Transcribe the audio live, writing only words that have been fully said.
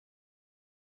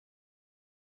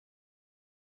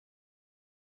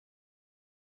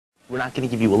We're not going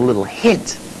to give you a little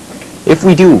hint. If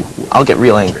we do, I'll get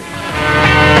real angry.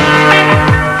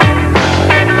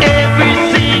 Every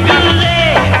single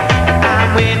day,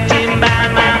 I'm waiting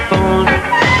by my phone.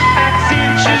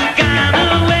 Since you got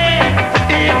away,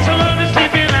 it's only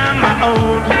sleeping on my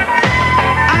own.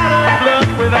 Out of luck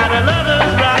without a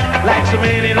lover's rock, like so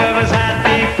many lovers had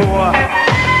before.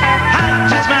 I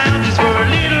just smiled just for a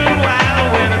little while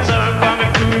when I saw her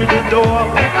coming through the door.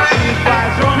 It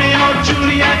was Romeo,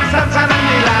 Juliet, Sansom and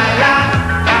Delilah.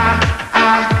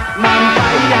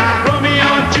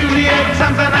 Romeo, Juliet,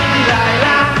 Sansom and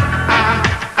Delilah.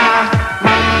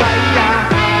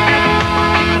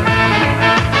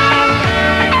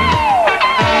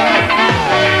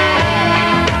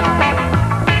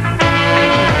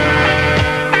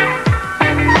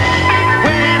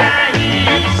 When I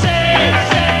hear you say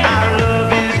our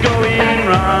love is going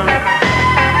wrong,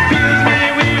 fills me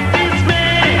with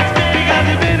dismay because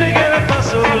you've been together for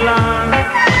so long.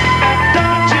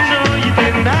 Don't you know you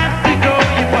didn't have to go?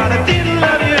 You thought I didn't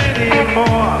love you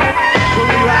anymore. When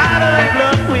we were out of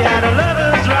luck, we had a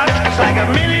lover's rock, just like a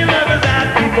million lovers had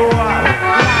before.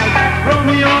 Like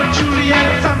Romeo, Juliet,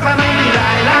 Sansom and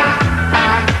Delilah.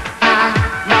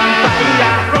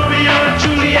 Romeo,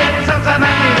 Juliet, Sansom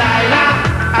and Delilah.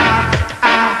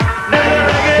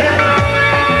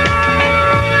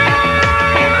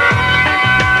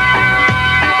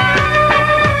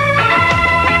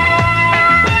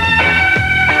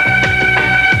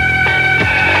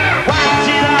 What's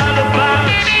it all about?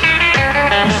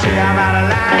 You say I'm out of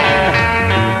line.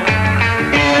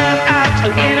 In and out,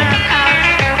 in and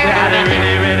out. We had a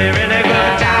really, really, really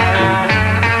good time.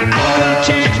 I will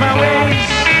change my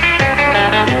ways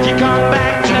if you come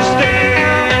back to stay.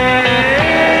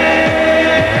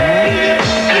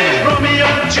 Romeo,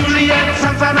 Juliet,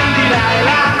 Sansom and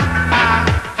Delilah.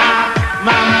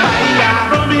 Mamma,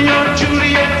 Romeo,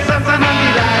 Juliet, Sansom and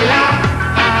Delilah.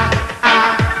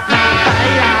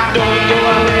 Don't go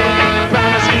away,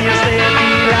 promise me you'll stay,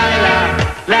 Delilah,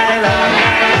 Lila.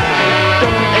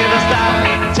 Don't ever stop,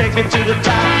 take me to the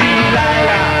top,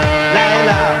 Delilah,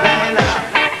 Lila, Lila.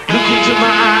 Look into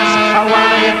my eyes, I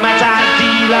wanna hit my time,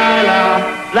 Delilah,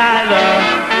 Lila.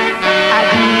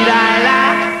 Delilah,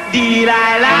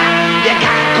 Delilah. You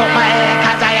can't cut my hair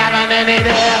 'cause I haven't any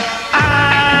there.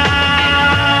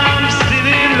 I'm still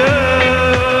in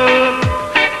love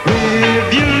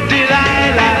with you,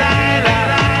 Delilah.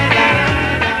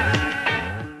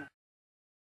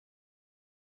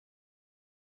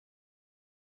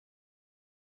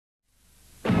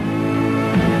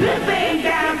 This ain't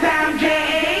downtown J.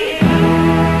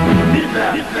 This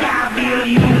is Skaville,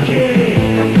 UK.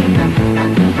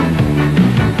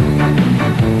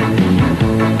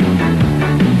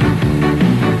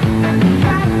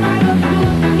 Got my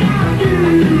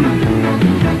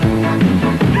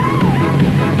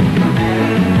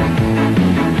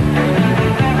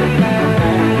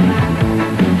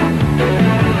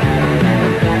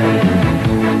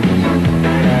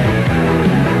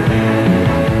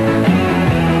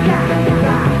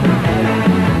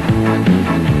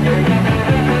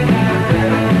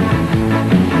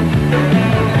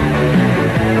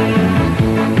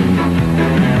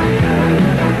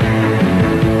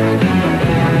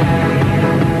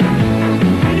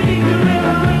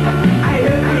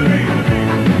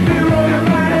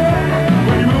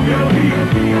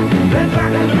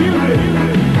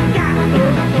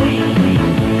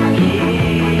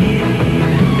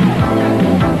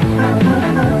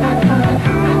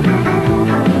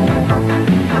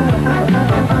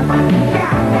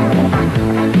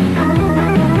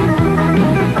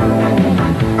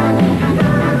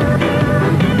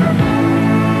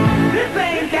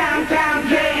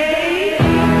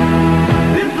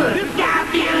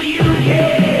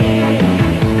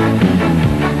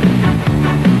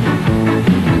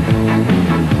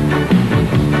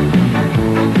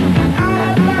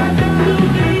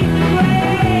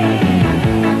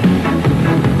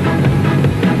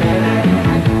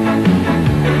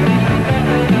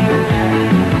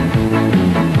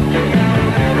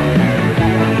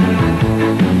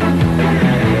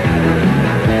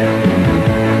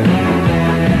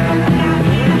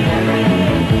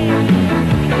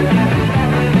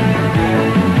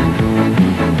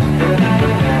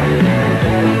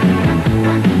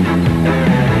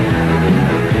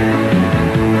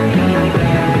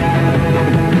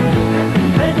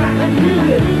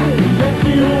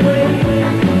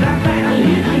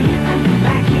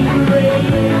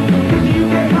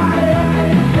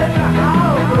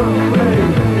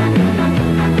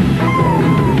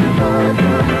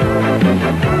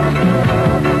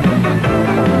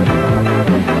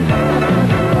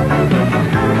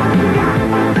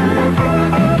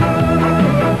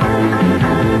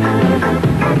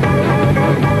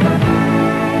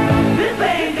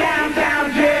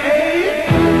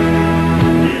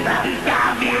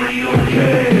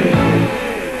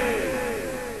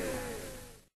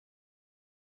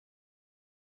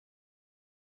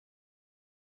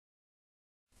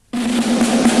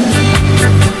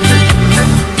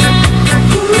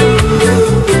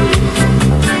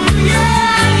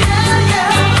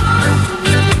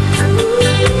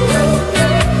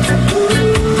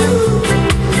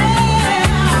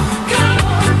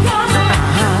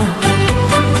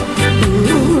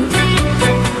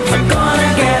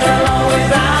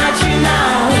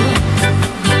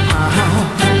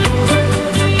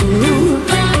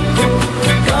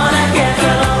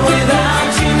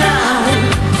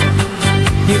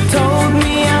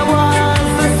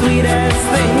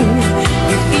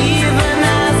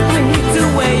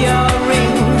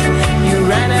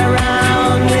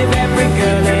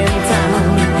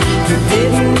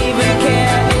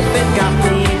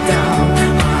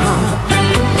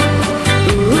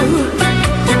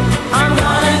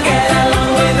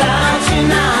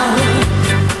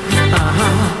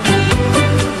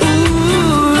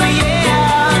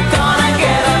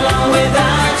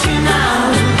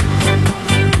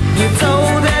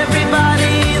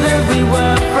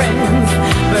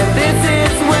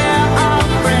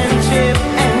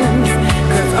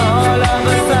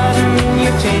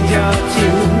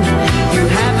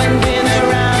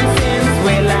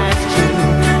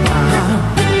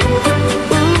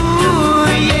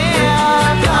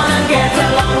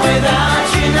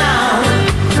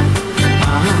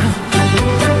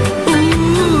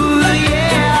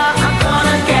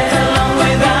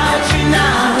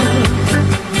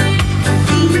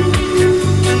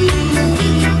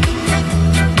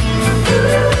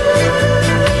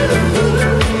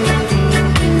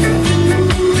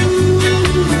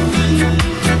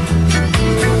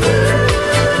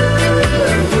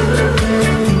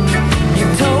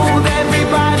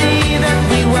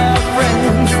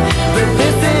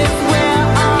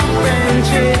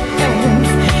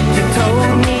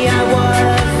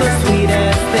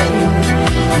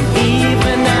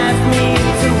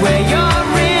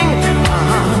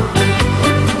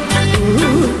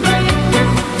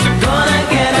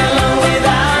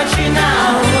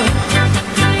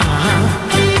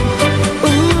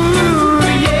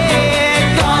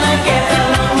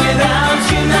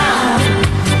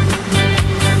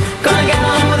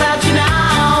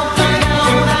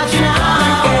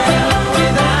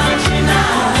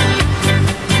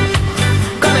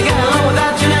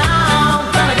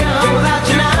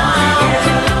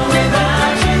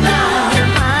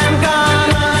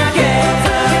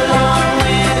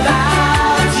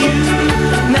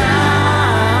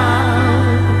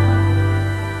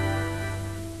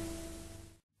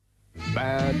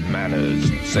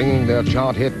singing their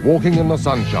chart hit Walking in the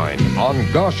Sunshine on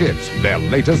Gosh It's, their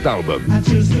latest album. I'm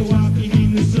just walking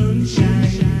in the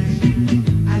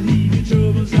sunshine. I leave your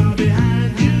troubles all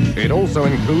behind you. It also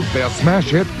includes their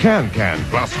smash hit Can Can,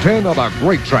 plus 10 other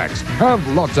great tracks. Have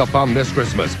lots of fun this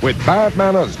Christmas with Bad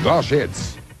Manners Gosh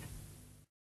It's.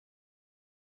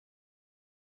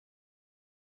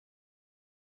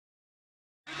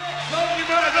 Something you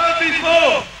might have done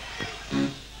before.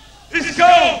 Let's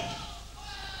go!